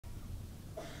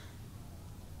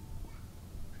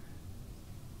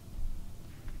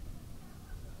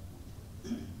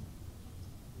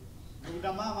ด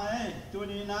ำมาไหมตัว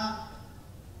นี้นะ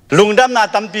ลุงดำนา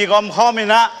ตำปีกอมข้อมิ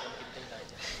นะ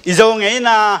อีโจงไง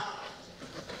นะ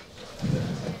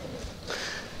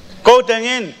โกเต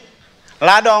งินล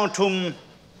าดองทุม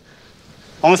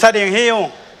องสะเดียงหิว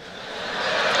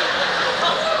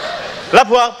และ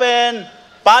พวกเป็น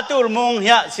Pa.Tul Mung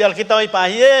ya sial kita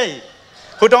ipahiye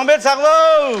putong bet saklo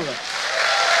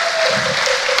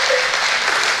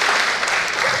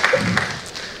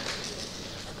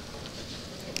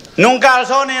nungkal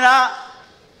so ni na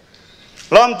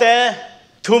lom te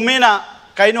thumina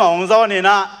kai no ong zo ni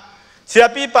na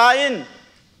siapi pain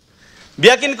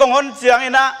biakinn konghon siang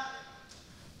ina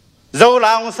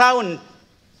Zola ong saun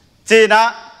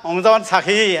china ong zon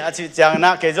sakhi achi chang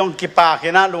na ke jong kipa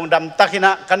kina lungdam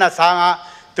takina kana sanga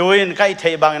tuin kai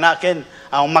thei bang na ken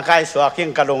ang makai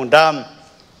swaking ka lungdam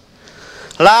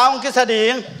laung ki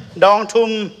sading dong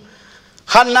thum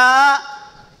khanna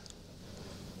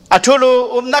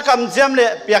athulu nakam jam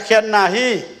le piakhian na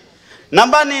hi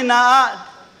nambani na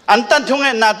antan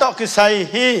thunge na to ki sai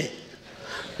hi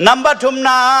namba thum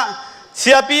na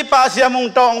siapi pa sia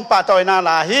Mungtawng pa toy na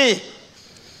la hi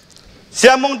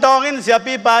sia Mungtawng in sia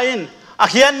pi pa in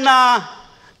akhian na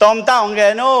tom taong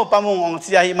ge no pamung ong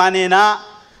sia hi mani na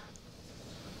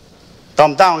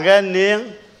tom taong ge ning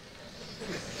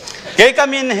ke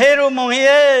kamin heru mong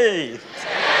hi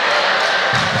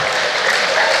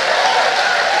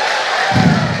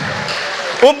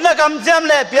na kam jam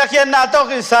le piakhian na to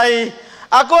ki sai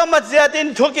ako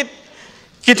matziatin thukit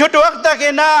ki thutuak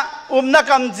takina na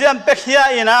kam jam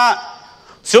pekhia ina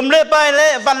sumle pai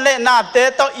le van le na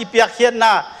te to ipiakhian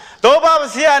na to ba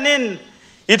sianin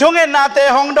ithungen na te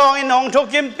hongdong in hong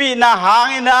thukim pi na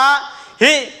hangina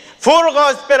hi full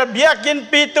gospel biakinn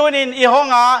pi tunin i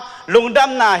honga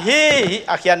lungdam na hi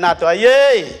akhian na to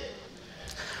ye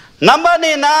number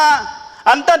ni na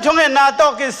anta thungen na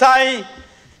to ki sai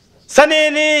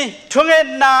sanini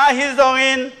thungen na hi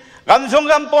zongin gamsung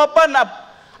gam popan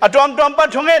atom tom pa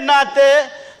thungen na te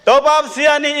to bab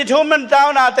siani ithuman taw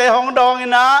na te hongdong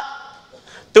ina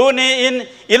tuni in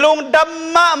ilung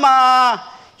damma ma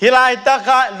hilai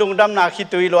taka lung dam na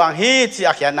khitui luang hi chi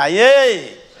akhian na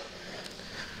ye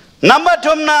number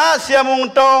thum na sia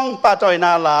Mungtawng pa toy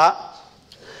na la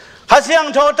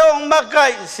hasiang thotong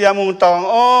makai sia Mungtawng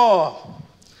o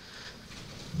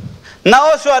na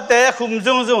o swate khum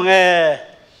jung jung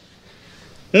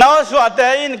na o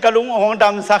swate in kalung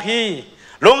hongdam sakhi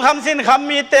lung kham sin kham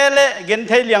mi te le gen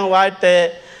thei liang wai te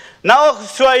na ok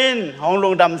suain hong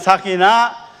lung dam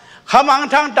sakina khamang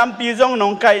thang tam pi jong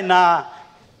nong kai na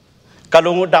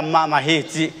kalung dam ma hi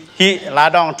chi hi la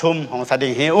dong thum hong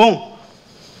sading hi ung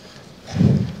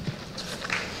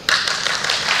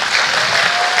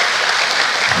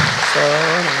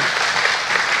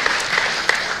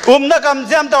na kam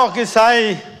jam to ki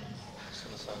sai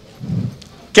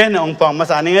ken ong pang ma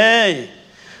sa ni ei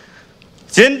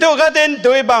chính tu cái tin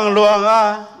tuổi bằng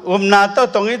luồng na to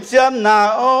tông ít chấm na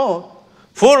o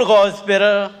full gospel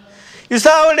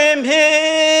isao lim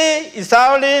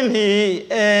hi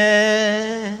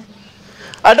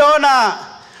adona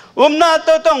na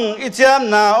to tông ít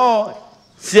chấm na o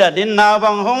xiết din na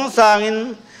bằng hong sang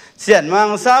in xiết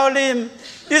mang sao lim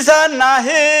isan na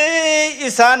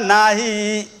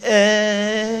hi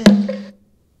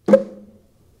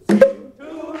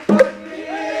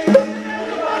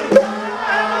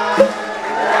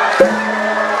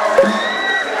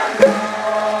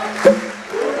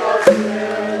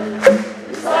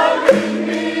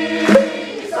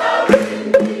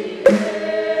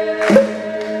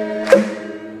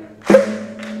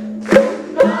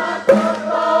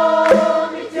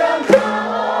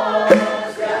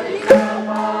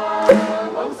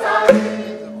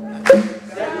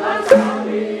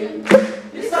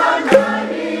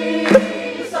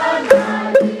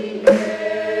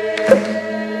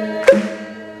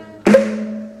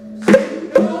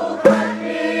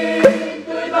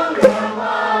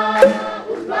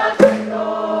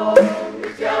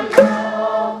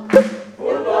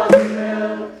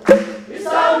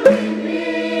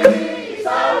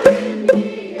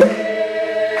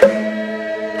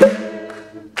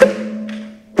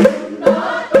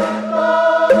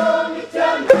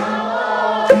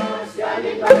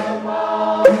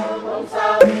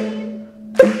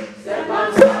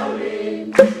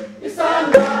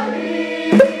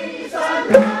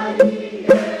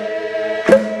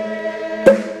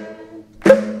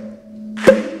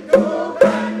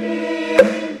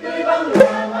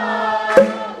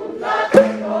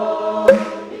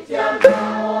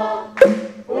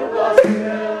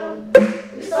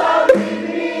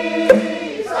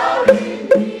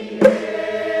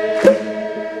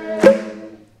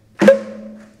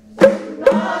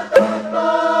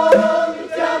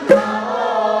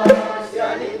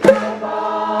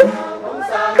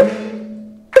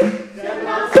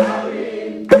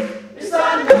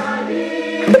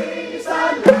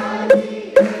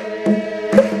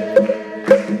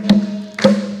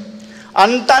อั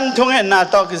นตันทุ่งเห็นนา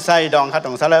ตอกิไซดองขัดต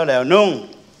องซะแล้วนุ่ง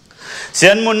เสี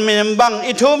ยนมุนมีบัง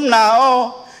อิทุมนาโอ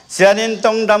เสียนินตร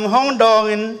งดำห้องดอง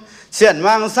อินเสียนว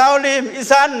างเสาลิมอี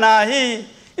สานนา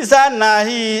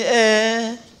ฮี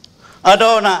อโด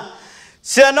นะ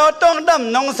เสียนอตรงด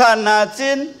ำน้องสานนา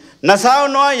จินนาสาว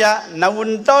น้อยยะนาวุ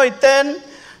นต้อยเต้น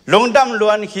ลุงดำล้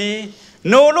วนขี้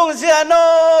หนูลุงเสียโน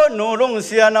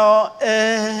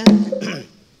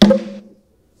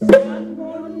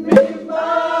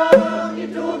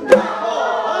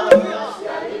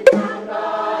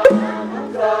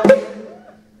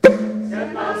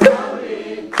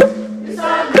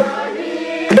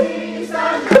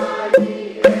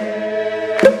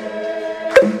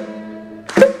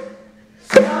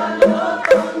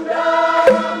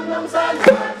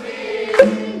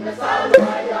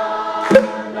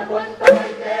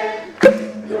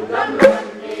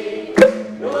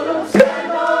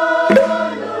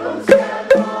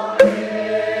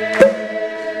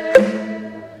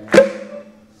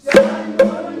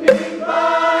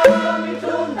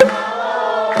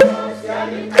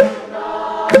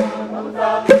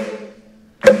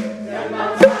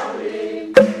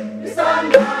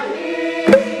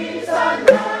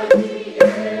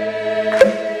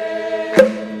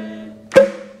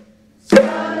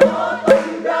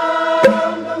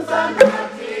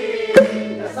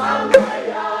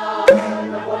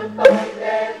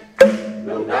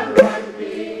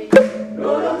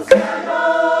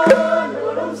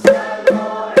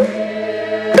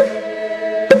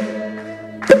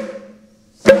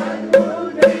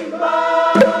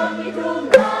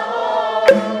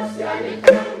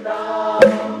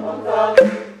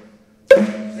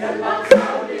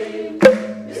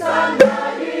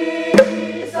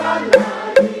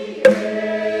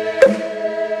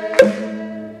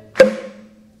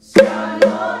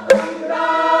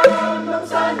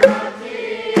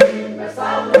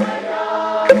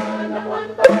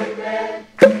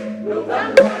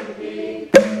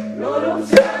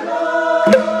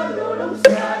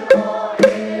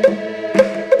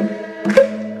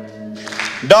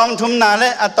ดองทุมนาและ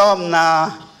อะตอมนา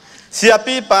เสีย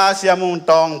ปีปาเสียมุง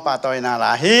ตองปาตอยนาล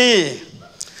าฮี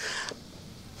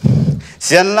เ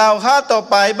สียนลาวข้าต่อ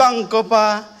ไปบังกปา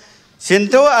สิน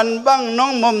ทุอันบังน้อ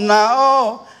งมมนาโอ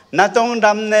นาตรงด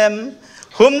ำเนม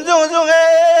หุมจุงเอ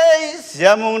เสีย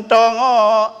มุงตอง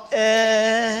เอ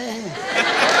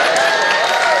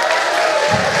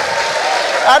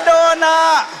อโดนา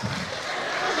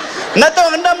นาตร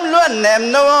งดำล้วนเนม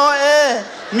โนเอ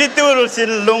มิตูรุสิ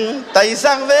นลุงไต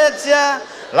สังเวชยา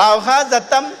ลาวข้าจะ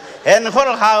ตำเห็นคน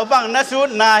ข่าวบังนาสุด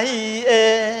นาฮีเอ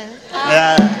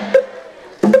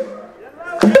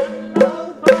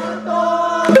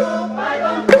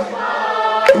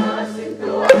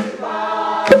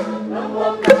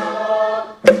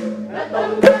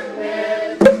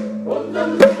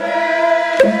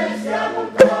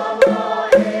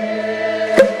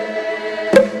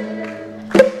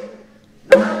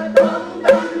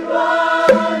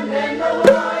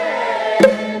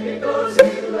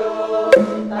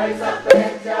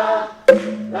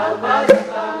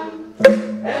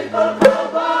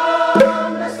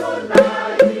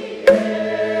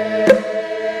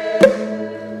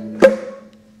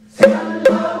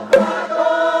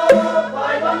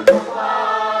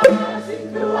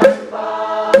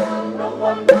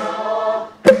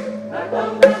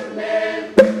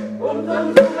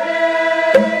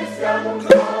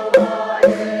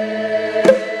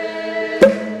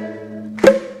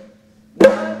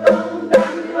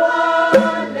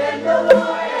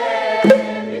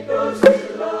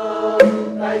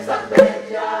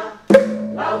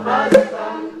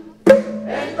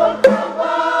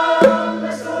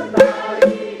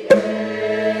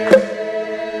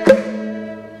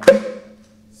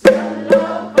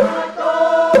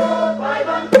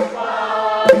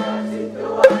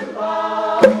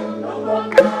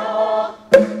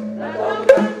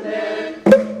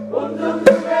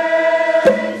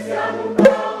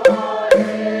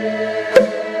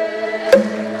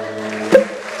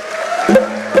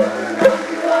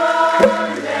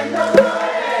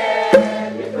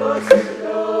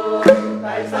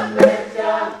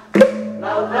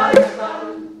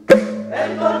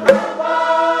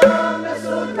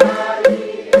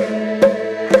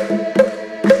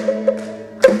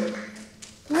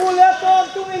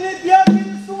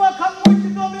Pa.Tul